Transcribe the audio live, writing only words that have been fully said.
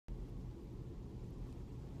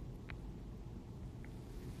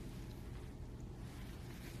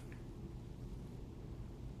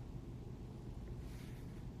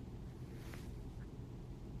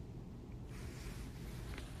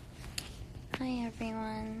Hi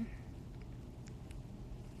everyone.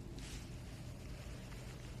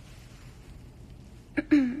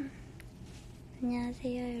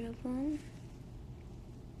 안녕하세요 여러분.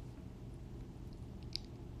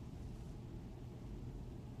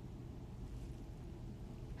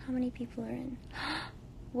 How many people are in?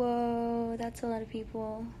 Whoa, that's a lot of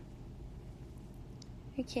people.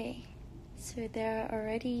 Okay, so there are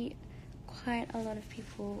already quite a lot of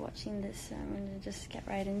people watching this, so I'm going to just get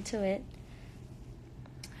right into it.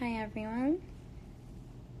 Hi everyone.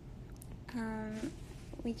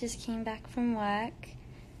 We just came back from work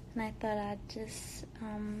and I thought I'd just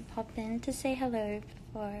pop in to say hello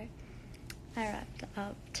before I wrapped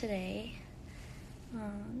up today.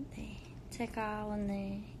 네, 제가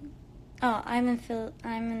오늘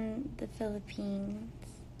I'm in the Philippines.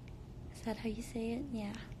 Is that how you say it?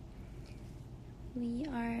 Yeah. We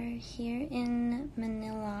are here in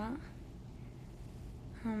Manila.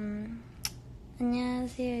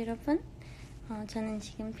 안녕하세요 여러분. 저는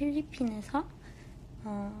지금 필리핀에서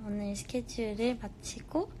오늘 스케줄을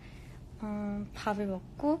마치고 밥을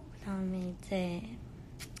먹고 그 다음에 이제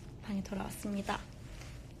방에 돌아왔습니다.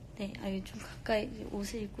 네, 좀 가까이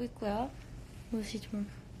옷을 입고 있고요. 옷이 좀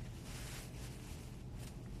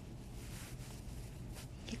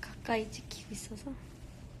이게 가까이 찍히고 있어서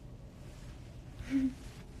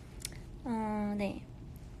네.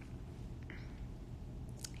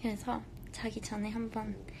 그래서 자기 전에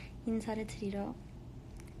한번 인사를 드리러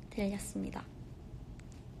들렸습니다.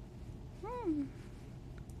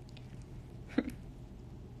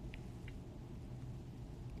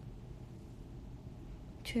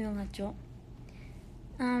 조용하죠?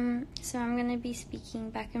 So I'm going to be speaking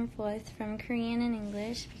back and forth from Korean and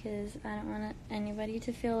English because I don't want anybody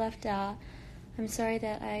to feel left out. I'm sorry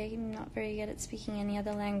that I'm not very good at speaking any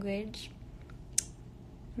other language.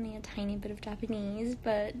 Only a tiny bit of Japanese,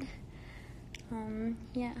 but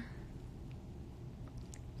yeah.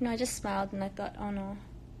 I just smiled and I thought, oh no,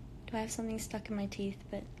 do I have something stuck in my teeth?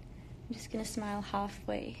 But I'm just gonna smile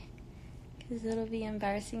halfway because it'll be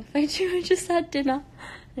embarrassing if I do. I just had dinner.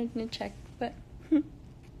 I didn't check, but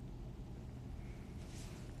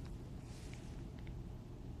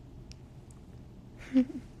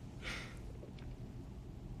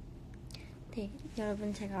네,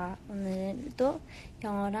 여러분 제가 오늘도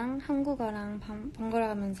영어랑 한국어랑 번갈아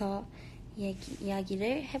가면서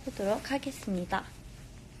이야기를 해보도록 하겠습니다.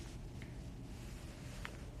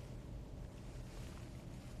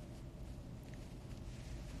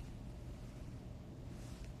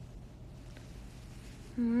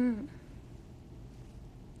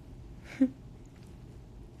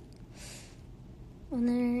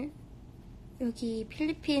 오늘 여기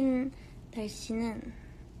필리핀 날씨는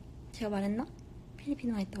제가 말했나?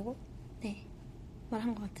 필리핀에 와 있다고? 네,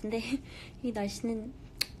 말한 것 같은데 이 날씨는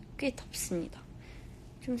꽤 덥습니다.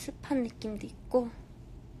 좀 습한 느낌도 있고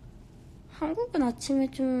한국은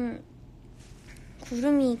아침에 좀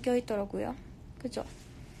구름이 껴있더라고요. 그죠?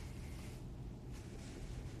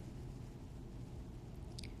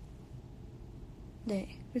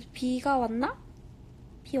 네, 그래서 비가 왔나?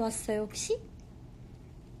 비 왔어요 혹시?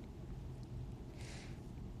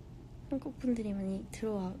 한국 분들이 많이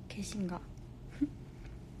들어와 계신가?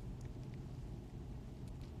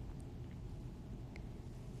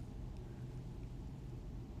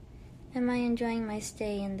 Am I enjoying my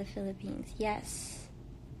stay in the Philippines? Yes.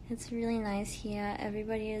 It's really nice here.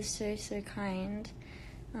 Everybody is so kind.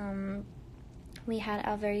 We had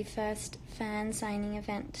our very first fan signing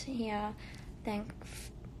event here.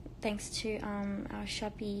 Thanks to our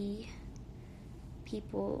Shopee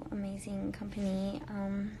people, amazing company.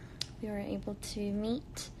 We were able to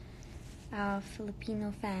meet our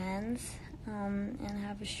Filipino fans and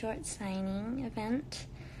have a short signing event.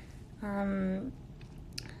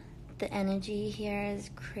 The energy here is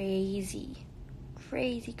crazy.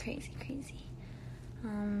 They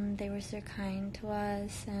were so kind to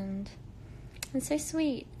us and so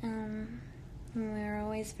sweet. We were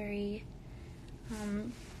always very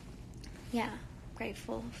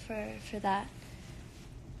grateful for that.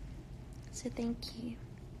 So thank you.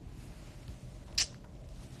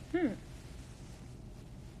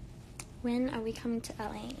 When are we coming to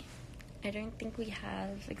LA? I don't think we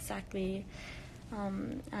have exactly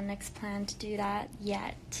our next plan to do that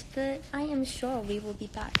yet, but I am sure we will be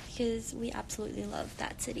back because we absolutely love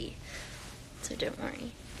that city. So don't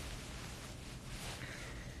worry.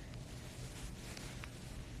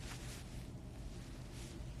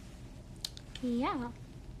 Yeah.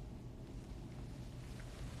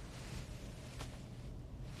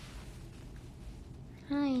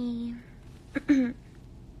 Hi.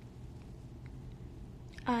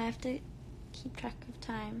 I have to keep track of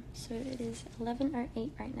time. So it is 11 or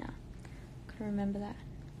 8 right now. Couldn't remember that.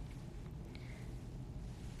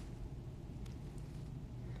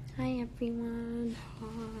 Hi everyone.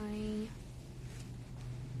 Hi.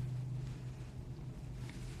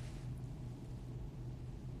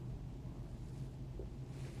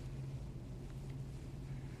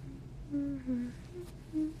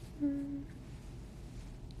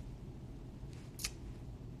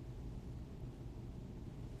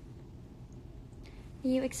 Are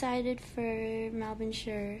you excited for Melbourne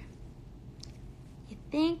show? You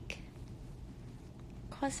think? Of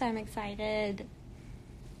course I'm excited.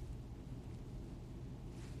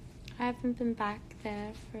 I haven't been back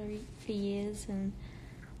there for years and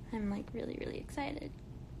I'm like really excited.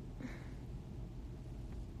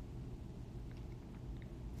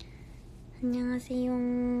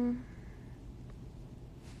 안녕하세요.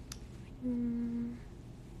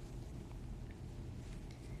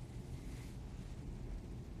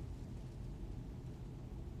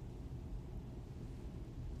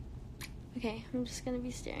 Okay, I'm just gonna be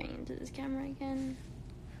staring into this camera again.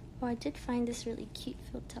 Oh, I did find this really cute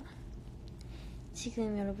filter.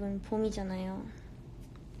 지금 여러분 봄이잖아요.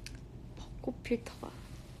 벚꽃 필터가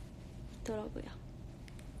있더라고요.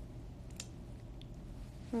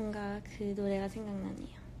 뭔가 그 노래가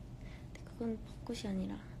생각나네요. 근데 그건 벚꽃이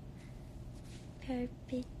아니라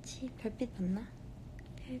별빛 맞나?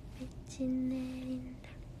 별빛이 내린다.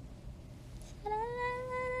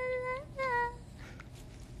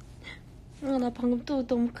 나 방금 또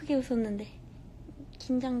너무 크게 웃었는데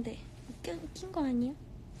긴장돼. 낀 거 아니야?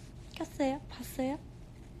 켰어요? 봤어요?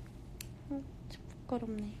 좀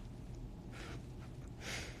부끄럽네.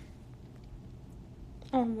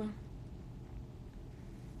 뭐야.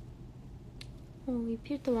 이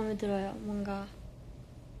필터 마음에 들어요. 뭔가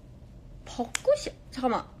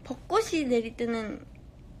벚꽃이 내릴 때는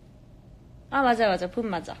맞아 봄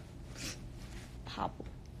맞아. 바보.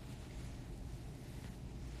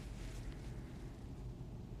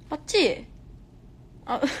 맞지?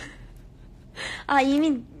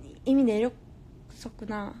 이미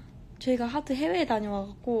내렸었구나. 저희가 하도 해외에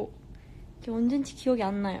다녀와갖고 이게 언젠지 기억이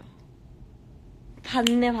안 나요.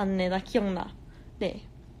 봤네. 나 기억나. 네.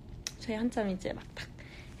 저희 한참 이제 막 딱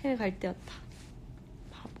해외 갈 때였다.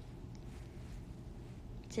 바보.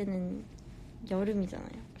 이제는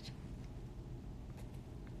여름이잖아요. 그죠?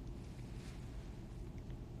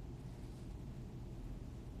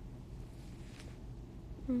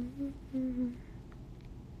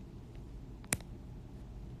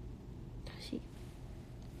 다시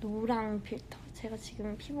노랑 필터. 제가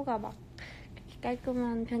지금 피부가 막 그렇게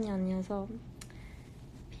깔끔한 편이 아니어서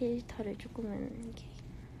필터를 조금은 이렇게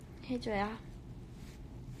해줘야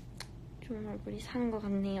좀 얼굴이 사는 것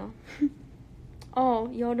같네요.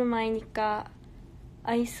 여름 아이니까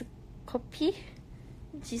아이스 커피?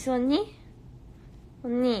 지수 언니?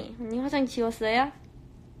 언니 화장 지웠어요?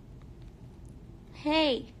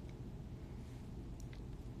 Hey,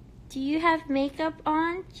 do you have makeup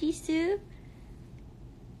on, Jisoo?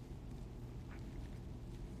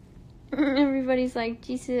 Everybody's like,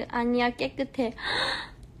 Jisoo, 아니야, 깨끗해.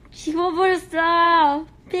 지워버렸어!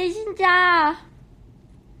 배신자!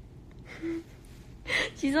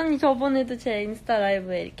 지선이 저번에도 제 인스타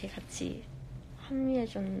라이브에 이렇게 같이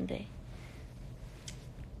합류해줬는데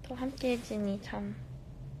또 함께 해주니 참.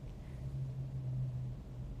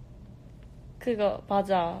 그거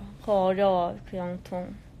맞아. 그거 어려워. 그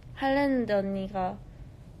영통 하려는데 언니가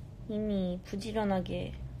이미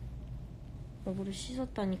부지런하게 얼굴을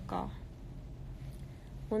씻었다니까.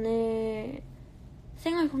 오늘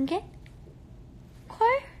생얼 공개? 콜?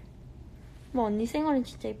 뭐 언니 생얼은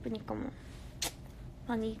진짜 예쁘니까 뭐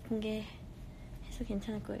많이 공개해서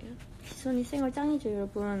괜찮을 거예요. 지선이 생얼 짱이죠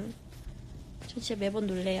여러분. 저 진짜 매번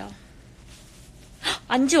놀래요.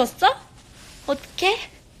 안 지웠어? 어떡해?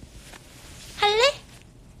 할래?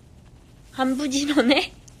 안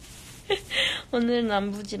부지런해? 오늘은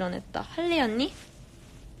안 부지런했다. 할래 언니?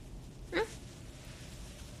 응?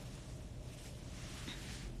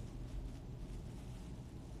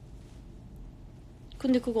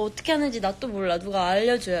 근데 그거 어떻게 하는지 나 또 몰라. 누가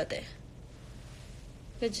알려줘야 돼.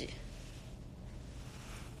 그치?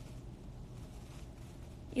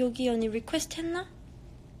 여기 언니 리퀘스트 했나?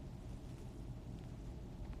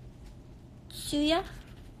 수야?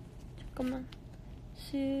 잠깐만.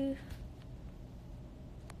 수야.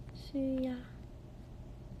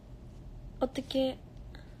 어떻게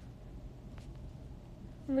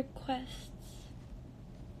requests.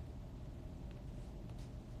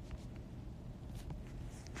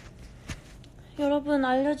 여러분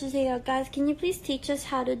알려주세요. Guys, can you please teach us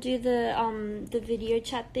how to do the video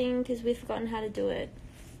chat thing? Because we've forgotten how to do it.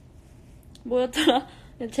 뭐였더라?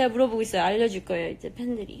 제가 물어보고 있어요. 알려줄 거예요, 이제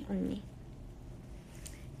팬들이. 언니.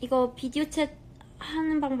 이거 비디오 챗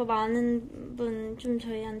하는 방법 아는 분 좀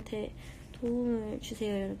저희한테 도움을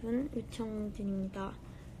주세요, 여러분. 요청드립니다.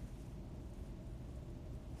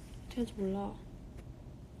 어떻게 할지 몰라.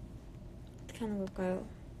 어떻게 하는 걸까요?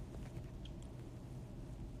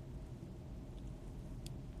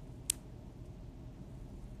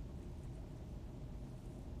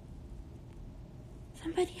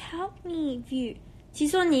 Somebody help me, view.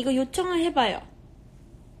 지수 언니 이거 요청을 해봐요.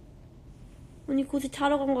 언니 곳에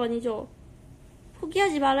자러 간 거 아니죠?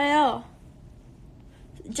 포기하지 말아요.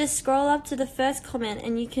 Just scroll up to the first comment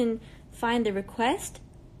and you can find the request.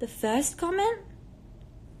 The first comment?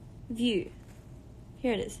 View.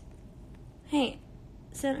 Here it is. Hey,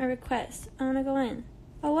 sent a request. I wanna go in.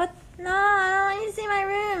 Oh, what? No, I don't want you to see my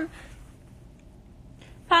room.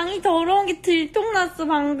 방이 더러운 게 들통났어,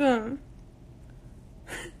 방금.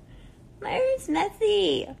 My room's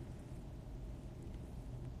messy.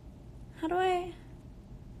 How do I...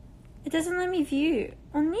 It doesn't let me view.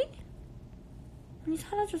 언니? 언니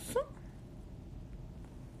사라졌어?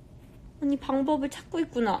 언니 방법을 찾고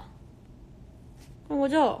있구나. 그런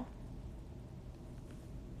거죠?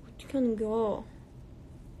 어떻게 하는겨?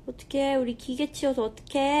 어떻게 우리 기계치여서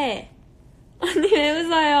어떡해? 언니 왜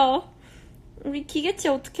웃어요? 우리 기계치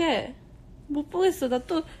어떡해? 못 보겠어. 나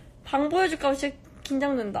또 방 보여줄까 봐 진짜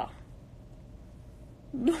긴장된다.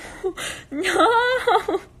 No.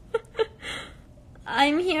 No.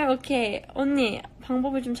 I'm here, okay. 언니,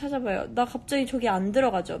 방법을 좀 찾아봐요. 나 갑자기 저기 안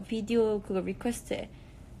들어가죠? 비디오 그거 리퀘스트에.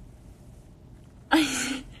 아니,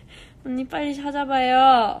 언니 빨리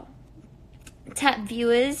찾아봐요. Tap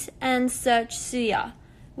viewers and search Suya.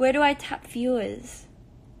 Where do I tap viewers?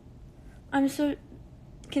 I'm so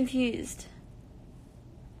confused.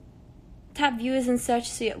 Tap viewers and search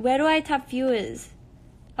Suya. Where do I tap viewers?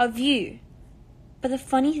 A view. But the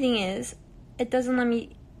funny thing is, it doesn't let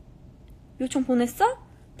me... 요청 보냈어?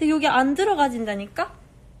 근데 여기 안 들어가진다니까?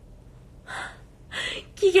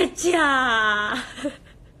 기계치야.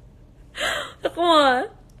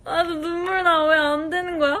 잠깐만. 아, 나 눈물 나. 왜 안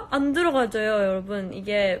되는 거야? 안 들어가져요, 여러분.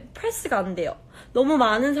 이게 프레스가 안 돼요. 너무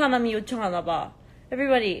많은 사람이 요청하나 봐.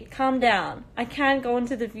 Everybody, calm down. I can't go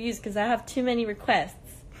into the views because I have too many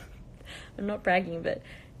requests. I'm not bragging, but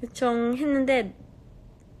요청했는데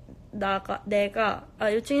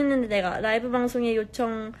요청했는데 내가 라이브 방송에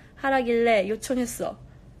요청하라길래 요청했어.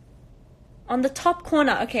 On the top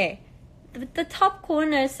corner, okay. The top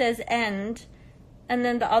corner says end, and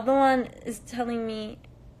then the other one is telling me.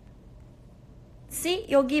 See,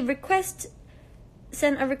 여기 request,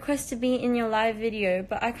 send a request to be in your live video,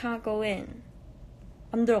 but I can't go in.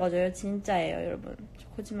 안 들어가져요, 진짜예요, 여러분. 저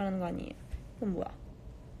거짓말하는 거 아니에요. 이건 뭐야?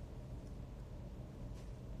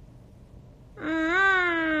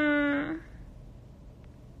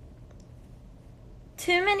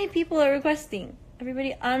 Too many people are requesting.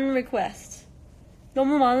 Everybody unrequest.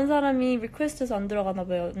 너무 많은 사람이 리퀘스트해서 안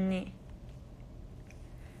들어가나봐요, 언니.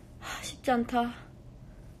 쉽지 않다.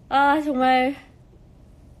 아, 정말.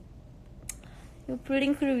 이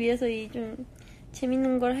블링크를 위해서 이 좀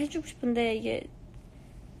재밌는 걸 해주고 싶은데, 이게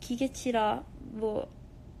기계치라, 뭐.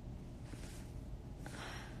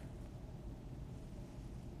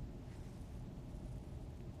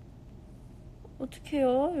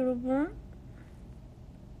 어떡해요, 여러분?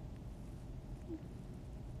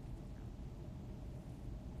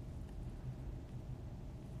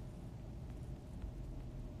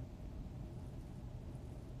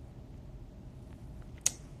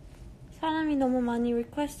 사람이 너무 많이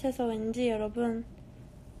리퀘스트해서 왠지 여러분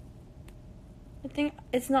I think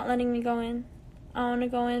it's not letting me go in. I want to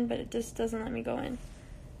go in, but it just doesn't let me go in.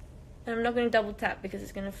 And I'm not going to double tap because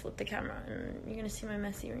it's going to flip the camera and you're going to see my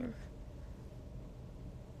messy room.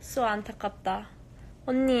 So 안타깝다.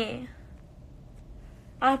 언니.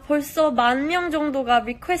 아, 벌써 10,000명 정도가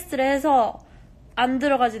리퀘스트를 해서 안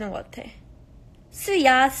들어가지는 것 같아.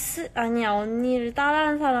 아니야, 언니를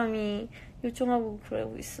따라하는 사람이 요청하고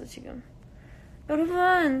그러고 있어, 지금.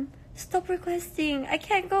 여러분, stop requesting. I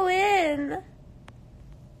can't go in.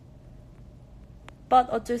 But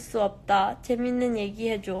어쩔 수 없다. 재밌는 얘기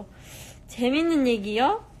해줘. 재밌는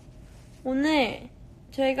얘기요? 오늘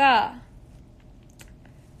저희가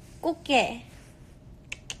꽃게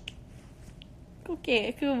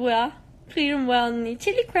그거 뭐야? 그 이름 뭐야 언니?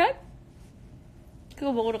 칠리 크랩?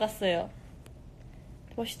 그거 먹으러 갔어요.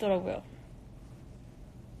 멋있더라고요.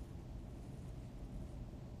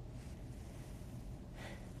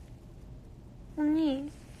 언니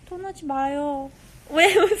토나지 마요.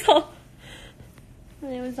 왜 웃어?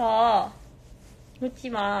 왜 웃어? 웃지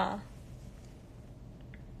마.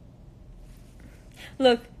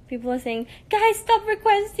 Look, People are saying, guys, stop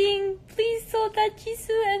requesting, please, so that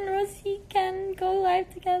Jisoo and Rosie can go live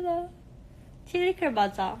together. 칠리클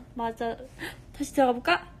맞아. 다시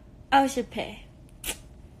들어가볼까? 아우, 실패.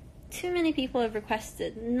 Too many people have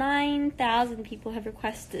requested. 9,000 people have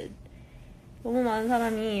requested. 너무 많은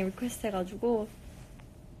사람이 request 해가지고.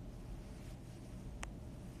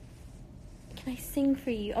 Can I sing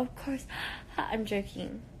for you? Of course. I'm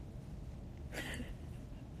joking.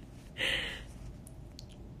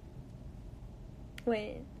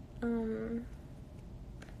 Wait.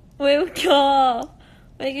 왜 웃겨?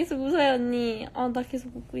 왜 계속 웃어요, 언니? 나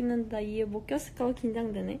계속 웃고 있는데 나 이해 못 꼈을까봐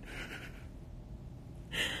긴장되네.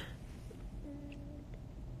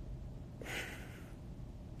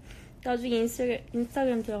 나중에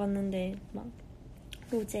인스타그램 들어갔는데 막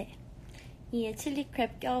로제 이에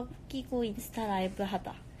칠리크랩 끼고 인스타 라이브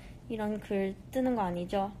하다 이런 글 뜨는 거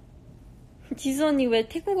아니죠? 지수 언니 왜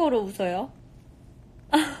태국어로 웃어요?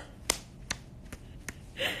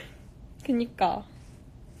 그니까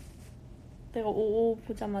내가 오오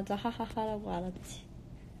보자마자 하하하라고 알았지.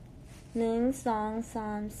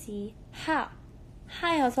 능성삼시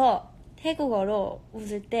하여서 태국어로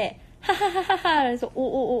웃을 때 하하하하하 그래서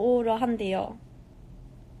오오오오로 한대요.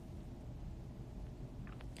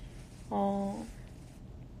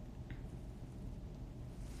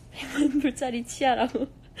 물자리 치아라고.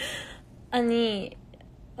 아니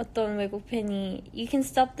어떤 외국 팬이 You can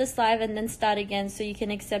stop this live and then start again so you can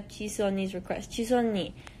accept 지수 언니's request. 지수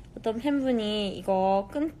언니 어떤 팬분이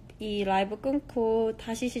이 라이브 끊고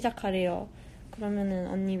다시 시작하래요. 그러면은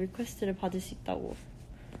언니 리퀘스트를 받을 수 있다고.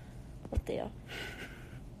 어때요?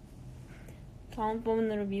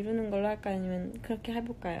 다음번으로 미루는 걸로 할까요? 아니면 그렇게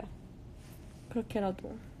해볼까요?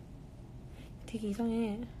 그렇게라도. 되게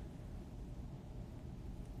이상해.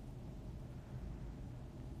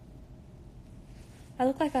 I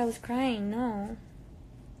look like I was crying. No.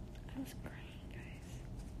 I was crying, guys.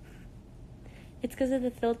 It's because of the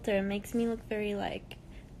filter. It makes me look very, like,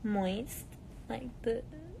 moist. Like,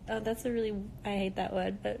 that's a really, I hate that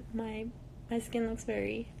word, but my skin looks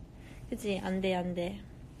very, 그치? 안 돼.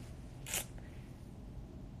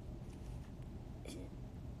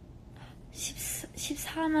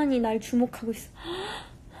 14만이 날 주목하고 있어.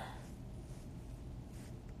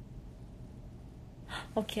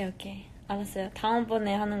 오케이. 알았어요.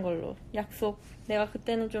 다음번에 하는 걸로. 약속. 내가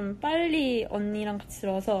그때는 좀 빨리 언니랑 같이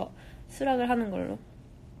들어와서 수락을 하는 걸로.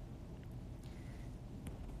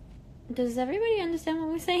 Does everybody understand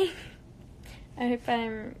what we're saying? I hope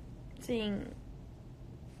I'm saying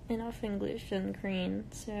enough English and Korean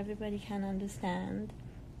so everybody can understand.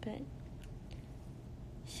 But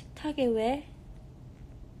식탁에 왜?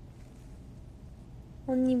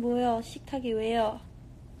 언니 뭐야? 식탁에 왜요?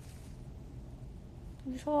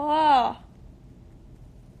 무서워.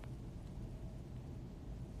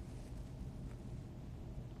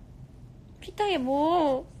 식탁에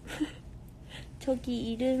뭐?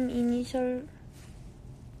 저기 이름 이니셜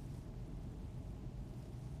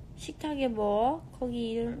식탁에 뭐?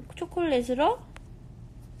 거기 이름 초콜릿으로?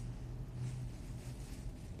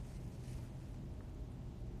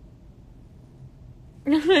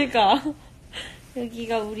 그러니까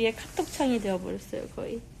여기가 우리의 카톡창이 되어버렸어요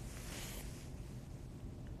거의.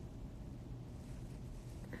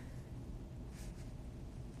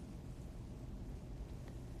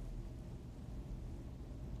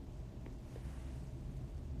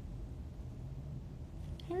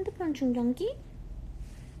 핸드폰 충전기?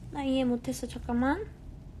 나 이해 못했어. 잠깐만.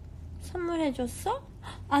 선물해줬어?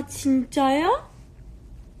 아 진짜요?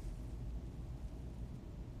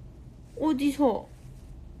 어디서?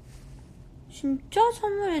 진짜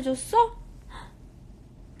선물해줬어?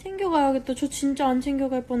 챙겨가야겠다. 저 진짜 안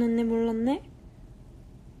챙겨갈 뻔했네. 몰랐네.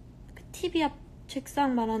 그 TV 앞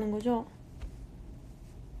책상 말하는 거죠?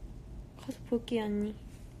 가서 볼게요 언니.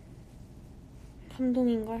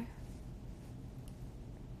 감동인걸.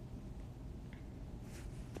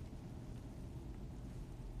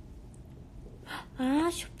 아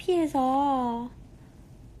쇼피에서.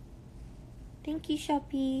 Thank you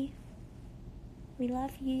Shopee. We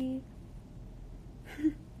love you.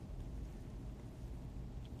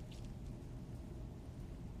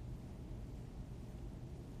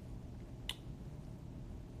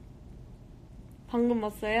 방금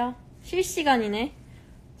왔어요? 실시간이네.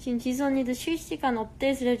 지금 지수 언니도 실시간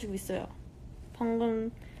업데이트를 해주고 있어요.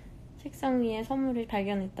 방금 책상 위에 선물을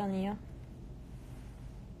발견했다네요.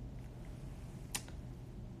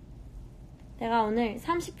 내가 오늘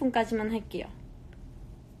 30분까지만 할게요.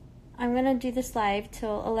 I'm gonna do this live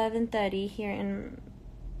till 11:30 here in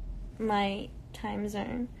my time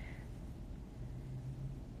zone.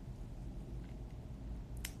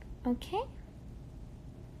 Okay?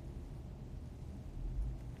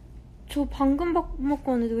 저 방금 밥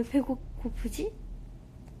먹고 왔는데 왜 배고프지?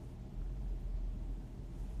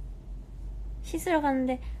 씻으러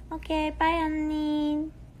갔는데 오케이 빠이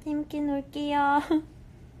언니 재밌게 놀게요.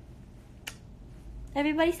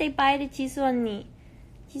 Everybody say bye to 지수 언니.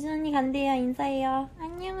 지수 언니 간대요. 인사해요.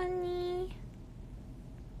 안녕 언니.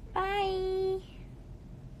 Bye.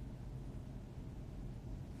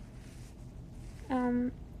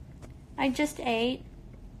 I just ate,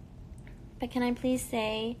 but can I please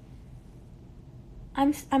say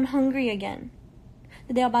I'm hungry again.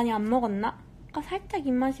 내가 많이 안 먹었나? 아까 살짝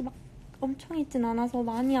입맛이 막 엄청 있진 않아서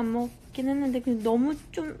많이 안 먹긴 했는데 그냥 너무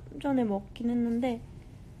좀 전에 먹긴 했는데.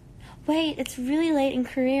 Wait, it's really late in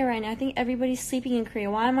Korea right now. I think everybody's sleeping in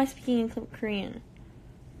Korea. Why am I speaking in Korean?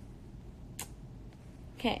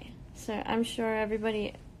 Okay, so I'm sure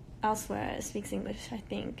everybody elsewhere speaks English, I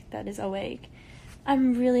think, that is awake.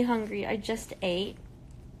 I'm really hungry. I just ate,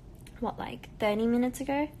 like 30 minutes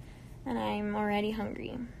ago? And I'm already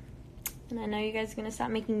hungry. And I know you guys are going to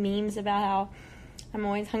start making memes about how I'm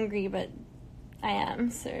always hungry, but I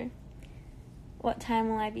am, so what time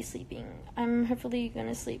will I be sleeping? I'm hopefully going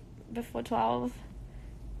to sleep before 12,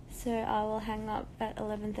 so I will hang up at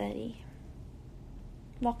 11:30.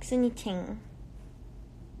 먹순이 팅.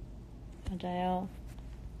 맞아요.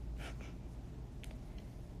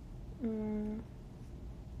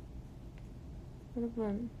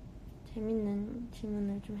 여러분 재밌는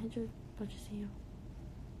질문을 좀 해봐주세요.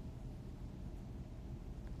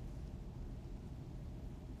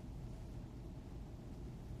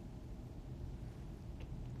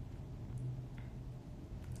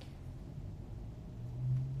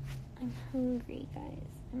 I'm hungry, guys.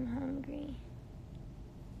 I'm hungry.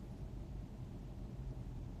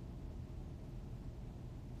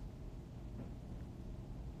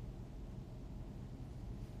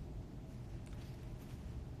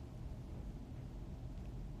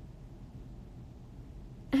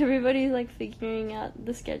 Everybody's like figuring out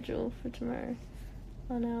the schedule for tomorrow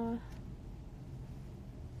on our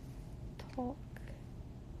talk.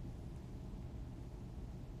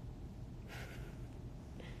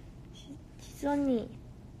 지수 언니,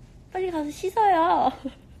 빨리 가서 씻어요.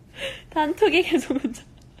 단톡에 계속 문자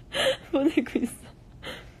보내고 있어.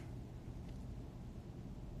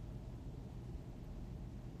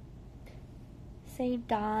 Say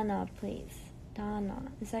Donna, please.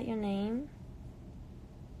 Donna, is that your name?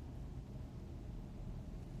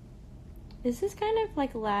 Is this kind of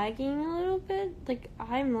like lagging a little bit? Like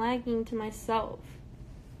I'm lagging to myself.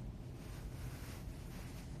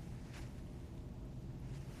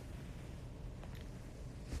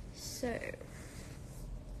 So,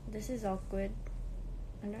 this is awkward.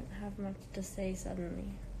 I don't have much to say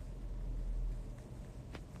suddenly.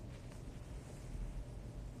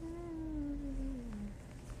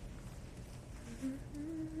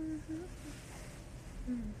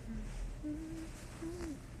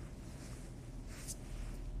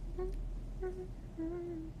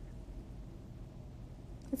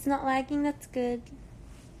 It's not lagging, that's good.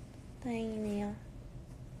 다행이네요.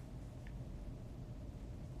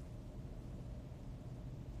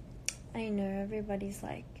 I know everybody's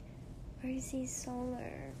like, where is he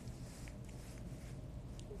solar?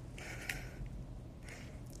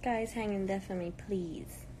 Guys, hang in there for me,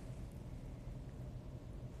 please.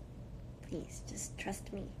 Please, just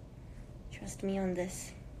trust me. Trust me on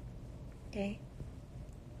this. Okay?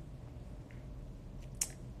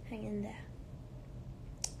 Hang in there.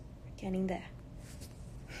 We're getting there.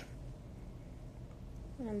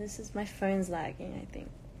 And this is my phone's lagging, I think.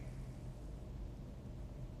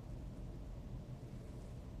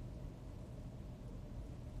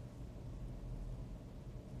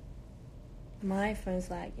 My phone's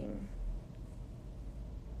lagging.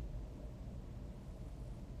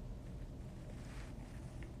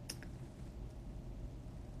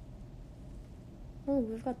 Oh,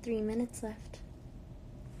 we've got 3 minutes left.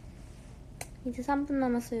 이제 3분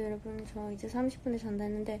남았어요, 여러분. 저 이제 30분에 잔다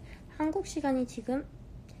했는데 한국 시간이 지금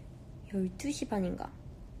 12시 반인가?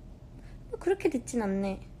 그렇게 늦진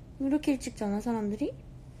않네. 이렇게 일찍 자나,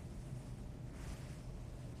 사람들이?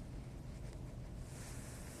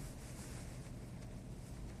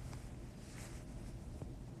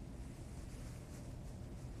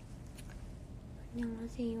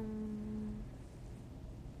 안녕하세요.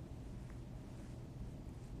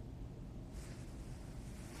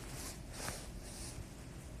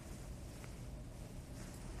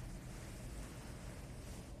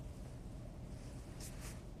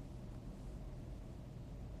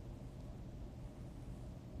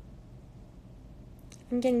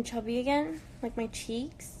 I'm getting chubby again, like my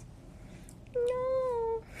cheeks.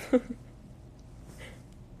 No.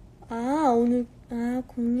 아, 오늘 아,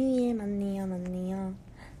 공휴일 맞네요, 맞네요.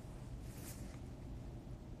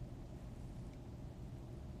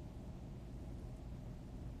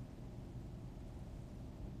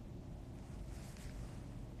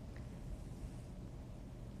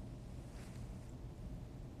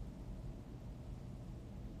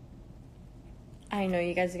 I know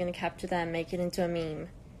you guys are gonna capture that and make it into a meme.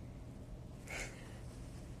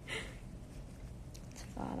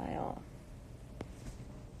 알아요.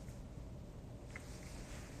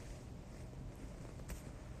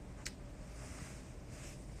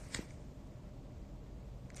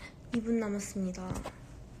 2분 남았습니다.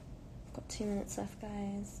 Got 2 minutes left,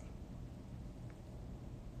 guys.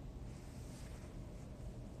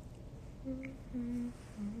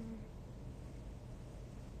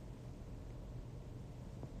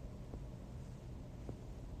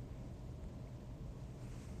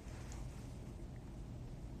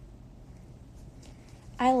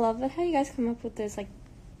 I love it how you guys come up with those like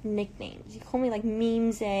nicknames. You call me like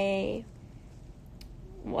Meme-Zay.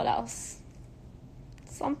 What else?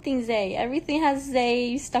 Something Zay. Everything has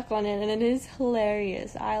Zay stuck on it, and it is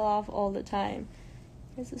hilarious. I laugh all the time.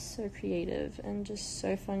 This is so creative and just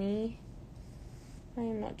so funny. I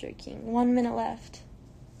am not joking. 1 minute left.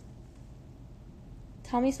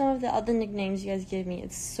 Tell me some of the other nicknames you guys give me.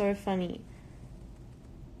 It's so funny.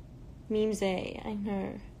 Meme-Zay. I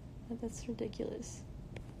know. That's ridiculous.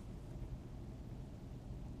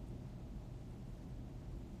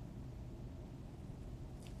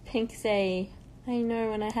 Pink-Zay. I know,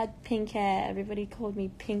 when I had pink hair, everybody called me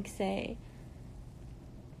Pink-Zay.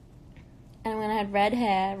 And when I had red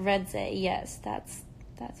hair, Red-Zay. Yes, that's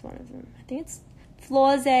one of them. I think it's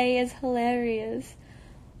Floor-Zay is hilarious.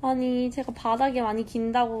 아니, 제가 바닥이 많이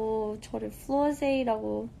긴다고 저를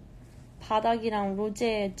Floor-Zay라고, 바닥이랑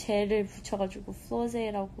로제 젤을 붙여가지고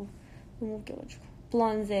Floor-Zay라고 너무 웃겨가지고.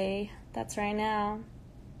 Blonde-Zay. That's right now.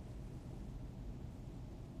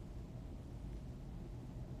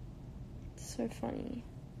 So funny.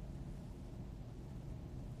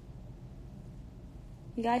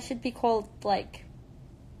 You guys should be called like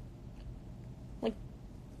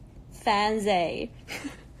Fan-Zay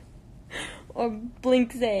or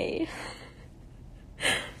Blink-Zay.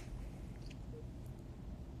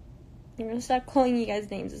 I'm gonna start calling you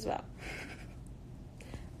guys names as well.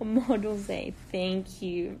 Model-Zay. Thank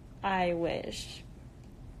you. I wish.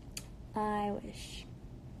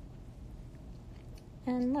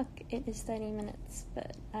 And look, it is 30 minutes,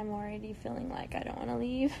 but I'm already feeling like I don't want to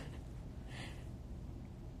leave.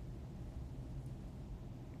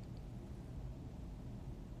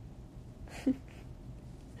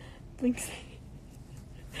 Blinks.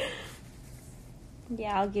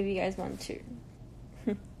 Yeah, I'll give you guys one too.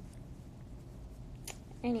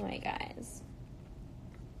 Anyway, guys.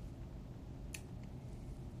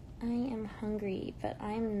 I am hungry, but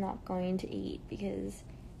I'm not going to eat because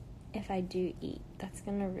if I do eat, that's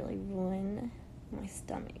gonna really ruin my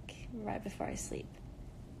stomach right before I sleep.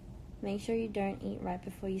 Make sure you don't eat right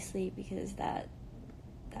before you sleep because that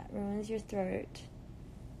ruins your throat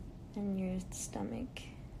and your stomach.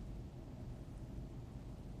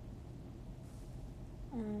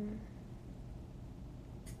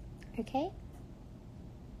 Okay?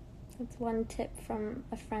 That's one tip from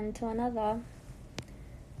a friend to another.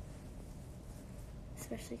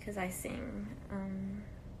 Especially because I sing.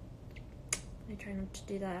 I try not to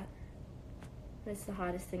do that, but it's the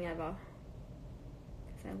hardest thing ever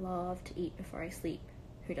because I love to eat before I sleep.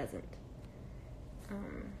 Who doesn't?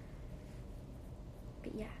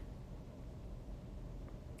 But yeah.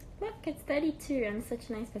 Look, it's 32. I'm such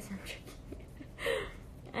a nice person. I'm joking.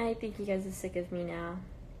 I think you guys are sick of me now.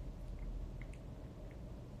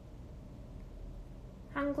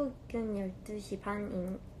 한국은 12시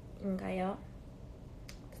반인가요?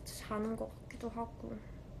 자는 것 같기도 하고.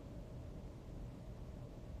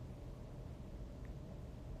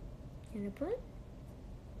 여러분?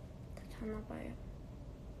 다 자나봐요.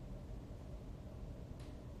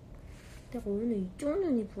 내가 오늘 이쪽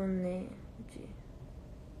눈이 부었네. 그치?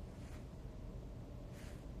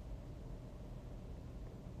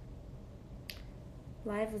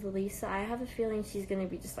 Live with Lisa. I have a feeling she's gonna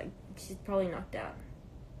be just like, she's probably knocked out.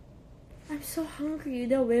 I'm so hungry.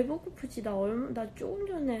 내가 왜 배고프지? 나 조금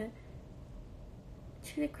전에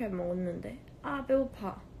칠리 크랩 먹었는데. 아,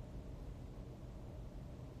 배고파.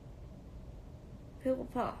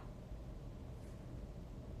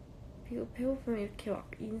 배고프면 이렇게 막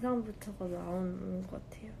인상부터가 나오는 것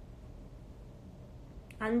같아요.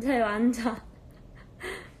 앉아요. 앉아요.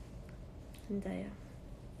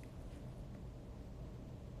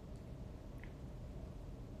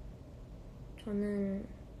 저는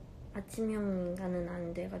아침형 인간은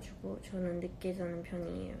안 돼가지고 저는 늦게 자는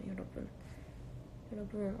편이에요, 여러분.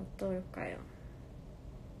 여러분은 어떨까요?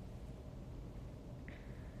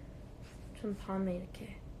 전 밤에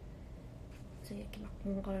이렇게 막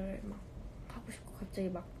뭔가를 막 하고 싶고 갑자기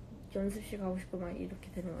막 연습실 가고 싶고 막 이렇게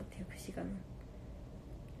되는 것 같아요, 그 시간은.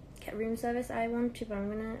 Get room service, I want to, but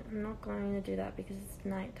I'm not going to do that because it's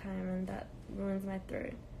nighttime and that ruins my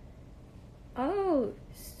throat. Oh,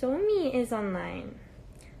 Somi is online.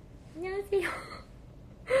 안녕하세요.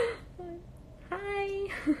 Hi.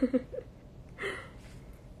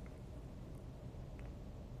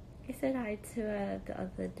 I said hi to her the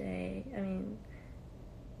other day.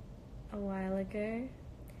 A while ago.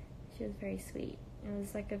 She was very sweet. It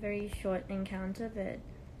was like a very short encounter, but it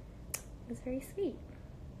was very sweet.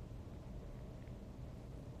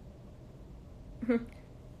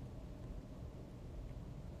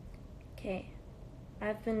 Okay,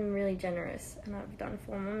 I've been really generous and I've done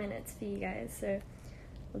 4 more minutes for you guys, so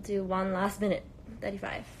we'll do one last minute,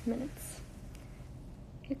 35 minutes.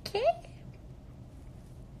 Okay?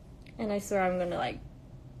 And I swear I'm gonna like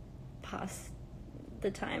pass the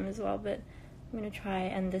time as well, but I'm gonna try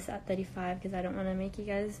end this at 35 because I don't want to make you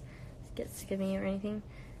guys get sick of me or anything.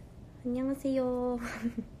 안녕하세요.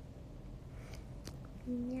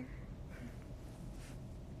 Yeah.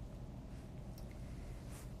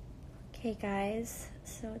 Okay guys,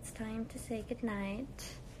 so it's time to say goodnight.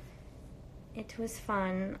 It was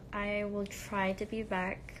fun. I will try to be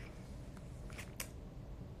back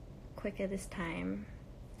quicker this time.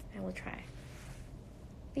 I will try.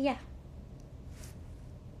 But yeah.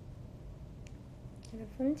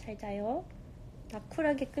 여러분 잘 자요. 나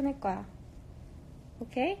쿨하게 끊을 거야.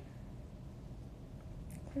 오케이?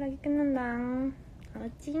 쿨하게 끊는다.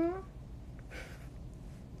 알았지? I'm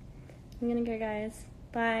gonna go guys.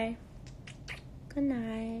 Bye. Good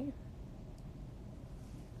night.